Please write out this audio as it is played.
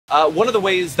One of the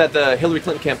ways that the Hillary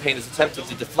Clinton campaign has attempted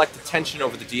to deflect attention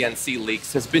over the DNC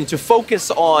leaks has been to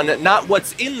focus on not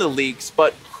what's in the leaks,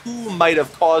 but who might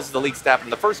have caused the leaks to happen in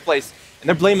the first place, and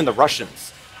they're blaming the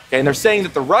Russians. Okay, and they're saying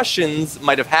that the Russians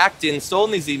might have hacked in,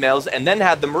 stolen these emails, and then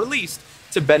had them released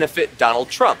to benefit Donald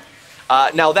Trump.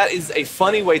 Now, that is a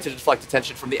funny way to deflect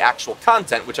attention from the actual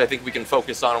content, which I think we can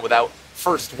focus on without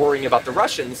first worrying about the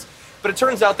Russians. But it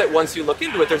turns out that once you look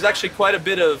into it, there's actually quite a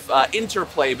bit of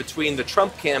interplay between the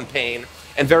Trump campaign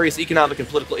and various economic and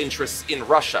political interests in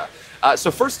Russia.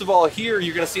 So first of all, here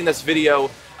you're going to see in this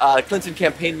video Clinton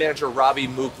campaign manager Robbie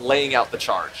Mook laying out the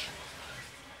charge.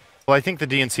 Well, I think the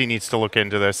DNC needs to look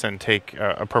into this and take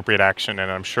appropriate action,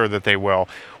 and I'm sure that they will.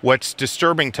 What's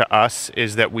disturbing to us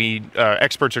is that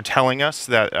experts are telling us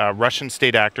that Russian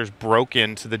state actors broke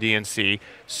into the DNC,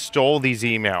 stole these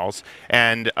emails,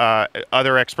 and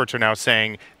other experts are now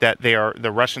saying that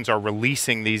the Russians are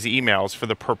releasing these emails for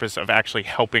the purpose of actually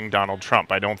helping Donald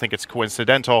Trump. I don't think it's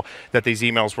coincidental that these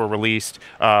emails were released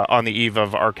on the eve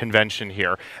of our convention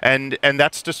here, and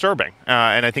that's disturbing.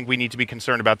 And I think we need to be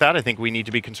concerned about that. I think we need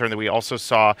to be concerned that we also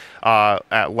saw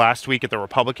last week at the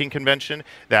Republican convention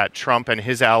that Trump and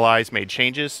his allies made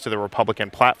changes to the Republican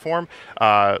platform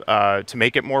to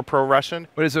make it more pro-Russian.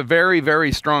 But it's a very,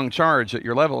 very strong charge that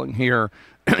you're leveling here.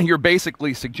 You're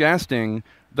basically suggesting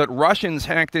that Russians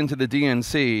hacked into the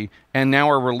DNC and now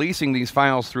are releasing these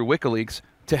files through WikiLeaks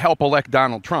to help elect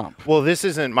Donald Trump. Well, this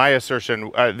isn't my assertion.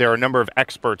 There are a number of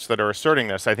experts that are asserting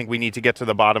this. I think we need to get to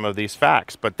the bottom of these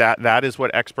facts, but that is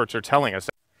what experts are telling us.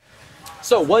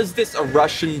 So was this a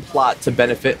Russian plot to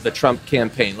benefit the Trump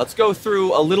campaign? Let's go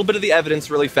through a little bit of the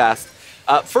evidence really fast.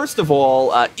 First of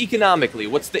all, economically,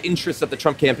 what's the interest that the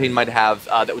Trump campaign might have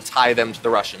that would tie them to the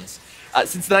Russians?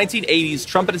 Since the 1980s,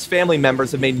 Trump and his family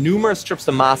members have made numerous trips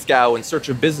to Moscow in search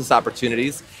of business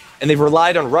opportunities, and they've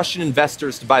relied on Russian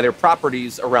investors to buy their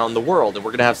properties around the world. And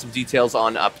we're going to have some details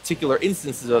on particular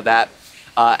instances of that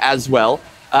as well.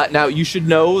 Now, you should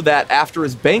know that after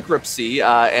his bankruptcy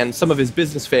and some of his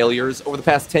business failures over the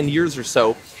past 10 years or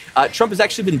so, Trump has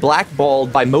actually been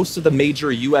blackballed by most of the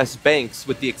major U.S. banks,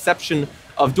 with the exception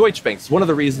of Deutsche Bank. One of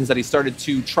the reasons that he started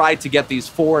to try to get these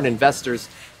foreign investors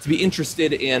to be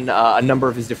interested in a number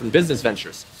of his different business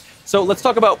ventures. So let's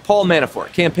talk about Paul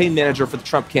Manafort, campaign manager for the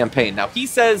Trump campaign. Now, he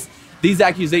says these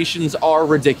accusations are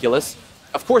ridiculous.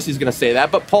 Of course he's going to say that,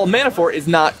 but Paul Manafort is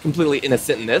not completely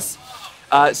innocent in this.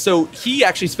 So he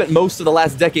actually spent most of the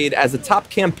last decade as a top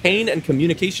campaign and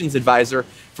communications advisor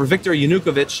for Viktor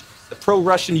Yanukovych, the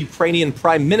pro-Russian Ukrainian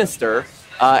prime minister,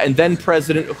 and then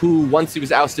president, who, once he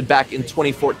was ousted back in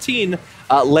 2014,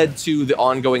 led to the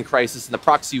ongoing crisis and the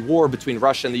proxy war between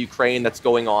Russia and the Ukraine that's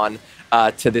going on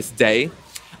to this day.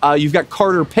 You've got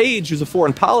Carter Page, who's a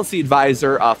foreign policy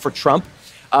advisor for Trump,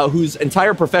 whose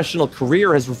entire professional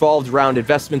career has revolved around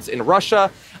investments in Russia,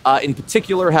 in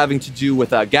particular having to do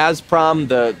with Gazprom,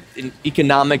 the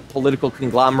economic political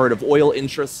conglomerate of oil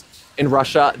interests in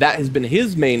Russia. That has been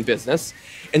his main business.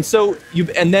 And so, we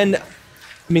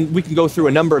can go through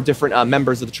a number of different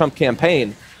members of the Trump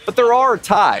campaign, but there are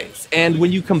ties. And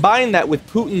when you combine that with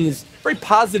Putin's very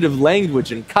positive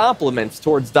language and compliments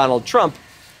towards Donald Trump,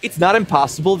 it's not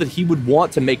impossible that he would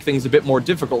want to make things a bit more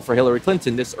difficult for Hillary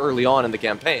Clinton this early on in the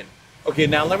campaign. Okay,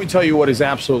 now let me tell you what is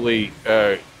absolutely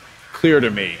clear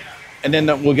to me, and then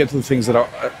we'll get to the things that are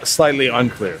slightly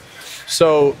unclear.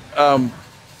 So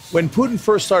when Putin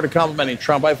first started complimenting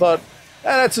Trump, I thought,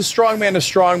 that's a strong man,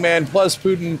 plus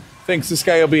Putin thinks this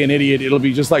guy will be an idiot. It'll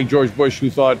be just like George Bush, who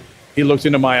thought he looked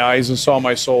into my eyes and saw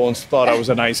my soul and thought I was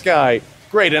a nice guy.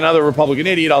 Great, another Republican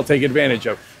idiot I'll take advantage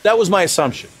of. That was my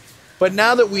assumption. But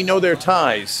now that we know their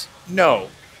ties, no.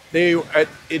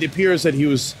 It appears that he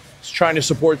was trying to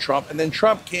support Trump, and then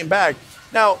Trump came back.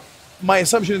 Now, my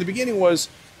assumption in the beginning was,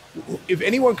 if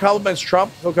anyone compliments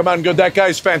Trump, he'll come out and go, that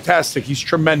guy's fantastic, he's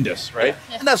tremendous, right?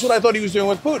 Yeah. And that's what I thought he was doing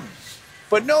with Putin.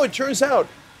 But no, it turns out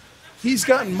he's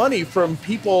gotten money from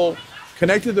people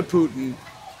connected to Putin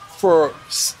for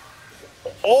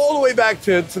all the way back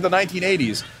to the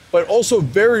 1980s, but also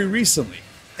very recently.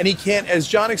 And he can't, as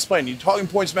John explained, the Talking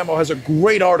Points memo has a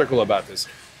great article about this.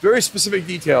 Very specific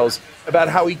details about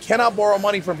how he cannot borrow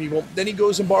money from people. Then he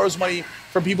goes and borrows money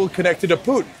from people connected to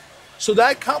Putin. So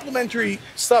that complementary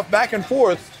stuff back and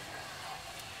forth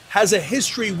has a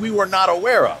history we were not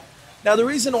aware of. Now, the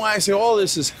reason why I say all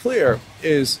this is clear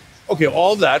is, okay,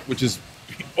 all of that, which is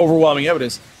overwhelming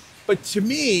evidence, but to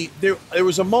me, there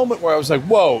was a moment where I was like,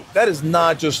 whoa, that is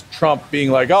not just Trump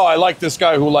being like, oh, I like this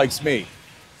guy who likes me.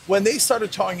 When they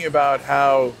started talking about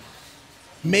how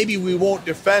maybe we won't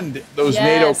defend those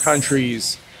NATO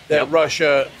countries that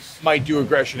Russia might do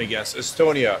aggression against,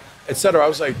 Estonia, etc., I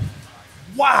was like,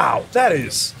 wow, that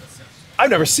is I've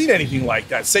never seen anything like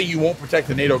that. Say you won't protect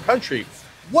a NATO country.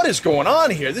 What is going on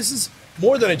here? This is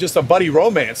more than just a buddy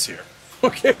romance here.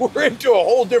 Okay, we're into a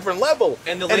whole different level.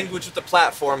 And the language with the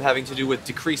platform having to do with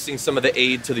decreasing some of the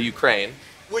aid to the Ukraine.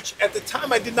 Which at the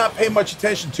time I did not pay much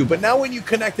attention to. But now when you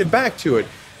connected back to it,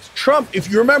 Trump, if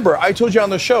you remember, I told you on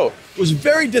the show, was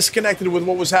very disconnected with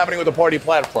what was happening with the party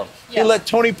platform. Yeah. He let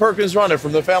Tony Perkins run it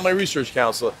from the Family Research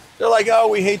Council. They're like, oh,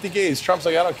 we hate the gays. Trump's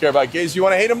like, I don't care about gays. You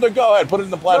want to hate them? Then go ahead, put it in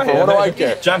the platform. What do I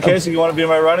care? John Kasich, you want to be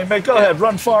my running mate? Go ahead,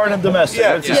 run foreign and domestic.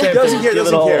 Yeah, It's the same doesn't thing. care, Give it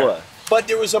doesn't all care. away. But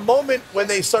there was a moment when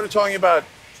they started talking about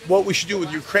what we should do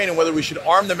with Ukraine and whether we should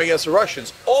arm them against the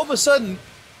Russians. All of a sudden,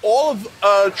 all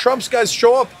of Trump's guys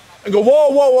show up and go, whoa,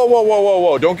 whoa, whoa, whoa, whoa, whoa,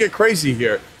 whoa, don't get crazy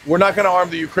here. We're not going to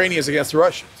arm the Ukrainians against the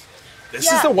Russians.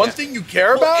 This is the one thing you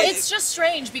care about? It's just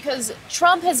strange because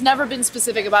Trump has never been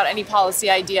specific about any policy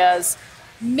ideas.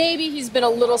 Maybe he's been a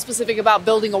little specific about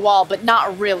building a wall, but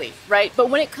not really, right?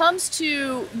 But when it comes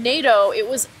to NATO,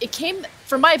 it came,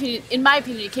 in my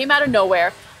opinion, it came out of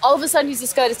nowhere. All of a sudden, he's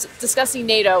discussing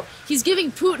NATO. He's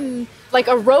giving Putin like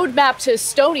a roadmap to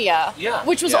Estonia,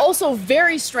 which was also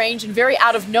very strange and very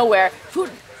out of nowhere.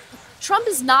 Trump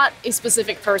is not a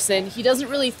specific person. He doesn't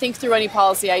really think through any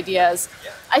policy ideas.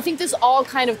 I think this all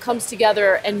kind of comes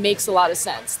together and makes a lot of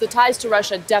sense. The ties to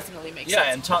Russia definitely make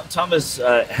sense. Yeah, and Thomas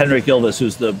Henrik Ilves,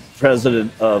 who's the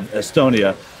president of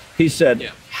Estonia, he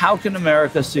said, how can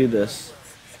America see this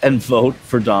and vote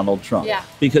for Donald Trump? Yeah.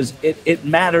 Because it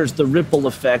matters. The ripple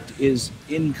effect is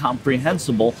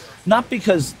incomprehensible, not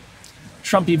because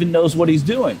Trump even knows what he's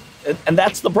doing. And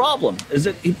that's the problem, is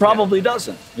that he probably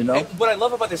doesn't, you know? And what I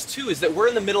love about this, too, is that we're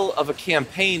in the middle of a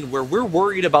campaign where we're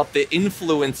worried about the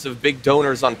influence of big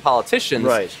donors on politicians.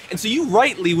 Right. And so you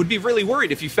rightly would be really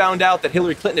worried if you found out that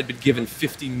Hillary Clinton had been given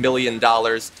 $50 million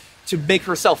to make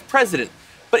herself president.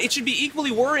 But it should be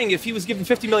equally worrying if he was given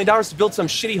 $50 million to build some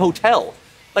shitty hotel.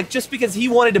 Like, just because he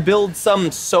wanted to build some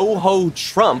Soho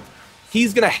Trump,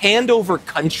 he's going to hand over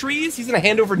countries? He's going to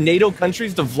hand over NATO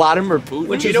countries to Vladimir Putin?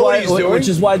 Which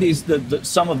is why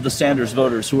some of the Sanders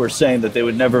voters who are saying that they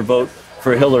would never vote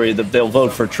for Hillary, that they'll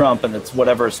vote for Trump, and it's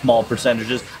whatever a small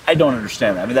percentage is. I don't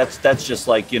understand that. I mean, that's just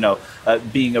like,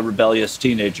 being a rebellious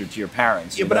teenager to your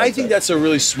parents. Yeah, but I think that's a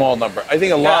really small number. I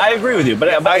think a lot. I agree with you,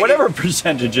 but whatever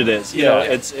percentage it is,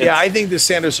 it's I think the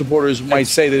Sanders supporters might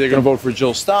say that they're going to vote for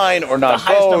Jill Stein or not. The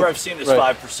highest number I've seen is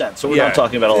 5%. So we're not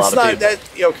talking about a lot of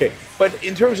people. Okay, but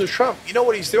in terms of Trump, you know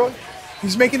what he's doing?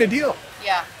 He's making a deal.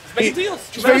 Yeah. He's making deals.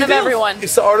 He's making deals. Everyone.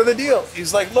 It's the art of the deal.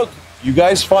 He's like, look, you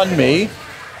guys fund me.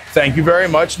 Thank you very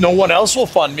much. No one else will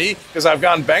fund me because I've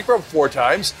gone bankrupt 4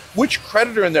 times. Which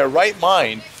creditor in their right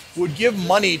mind would give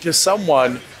money to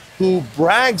someone who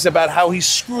brags about how he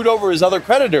screwed over his other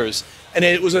creditors? And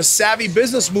it was a savvy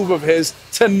business move of his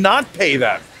to not pay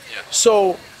them. Yeah.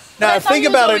 So now think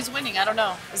about it. He's always winning. I don't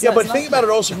know. But think about it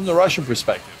also from the Russian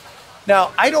perspective.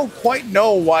 Now, I don't quite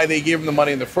know why they gave him the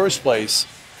money in the first place,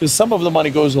 because some of the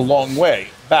money goes a long way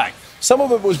back. Some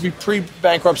of it was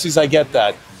pre-bankruptcies, I get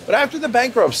that. But after the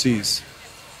bankruptcies,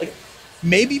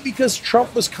 maybe because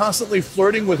Trump was constantly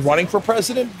flirting with running for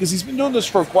president, because he's been doing this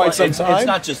for quite some time. It's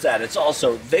not just that. It's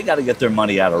also, they got to get their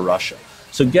money out of Russia.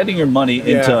 So getting your money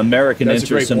into American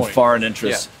interests and foreign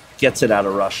interests gets it out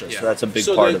of Russia. So that's a big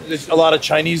part of it. A lot of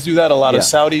Chinese do that. A lot of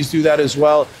Saudis do that as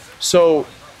well. So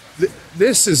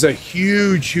this is a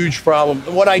huge, huge problem.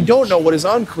 What I don't know, what is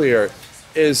unclear,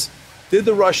 is did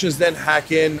the Russians then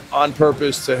hack in on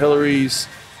purpose to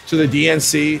the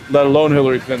DNC, let alone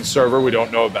Hillary Clinton's server, we don't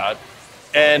know about,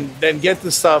 and then get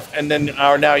the stuff and then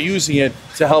are now using it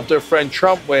to help their friend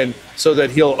Trump win so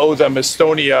that he'll owe them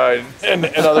Estonia and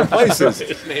other places.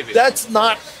 Maybe. That's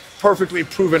not perfectly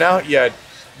proven out yet,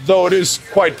 though it is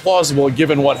quite plausible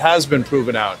given what has been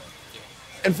proven out.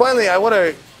 And finally, I want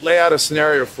to lay out a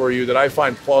scenario for you that I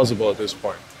find plausible at this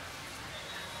point.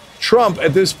 Trump,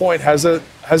 at this point, has a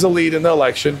lead in the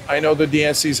election. I know the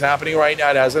DNC is happening right now.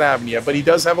 It hasn't happened yet, but he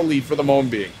does have a lead for the moment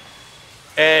being.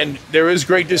 And there is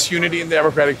great disunity in the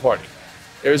Democratic Party.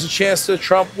 There is a chance that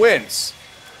Trump wins.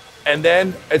 And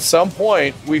then at some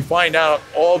point, we find out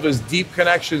all of his deep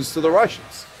connections to the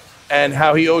Russians and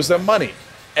how he owes them money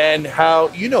and how,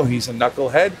 he's a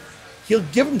knucklehead. He'll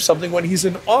give him something when he's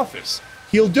in office.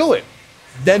 He'll do it.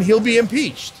 Then he'll be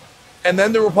impeached. And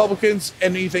then the Republicans,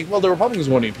 and you think, well, the Republicans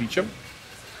won't impeach him.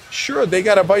 Sure, they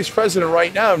got a vice president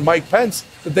right now, Mike Pence,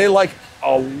 that they like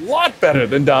a lot better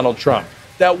than Donald Trump.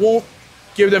 That won't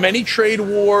give them any trade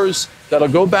wars. That'll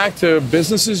go back to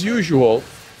business as usual.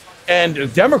 And the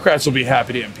Democrats will be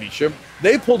happy to impeach him.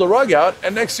 They pull the rug out,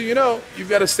 and next thing you know, you've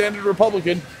got a standard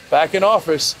Republican back in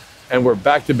office, and we're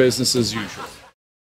back to business as usual.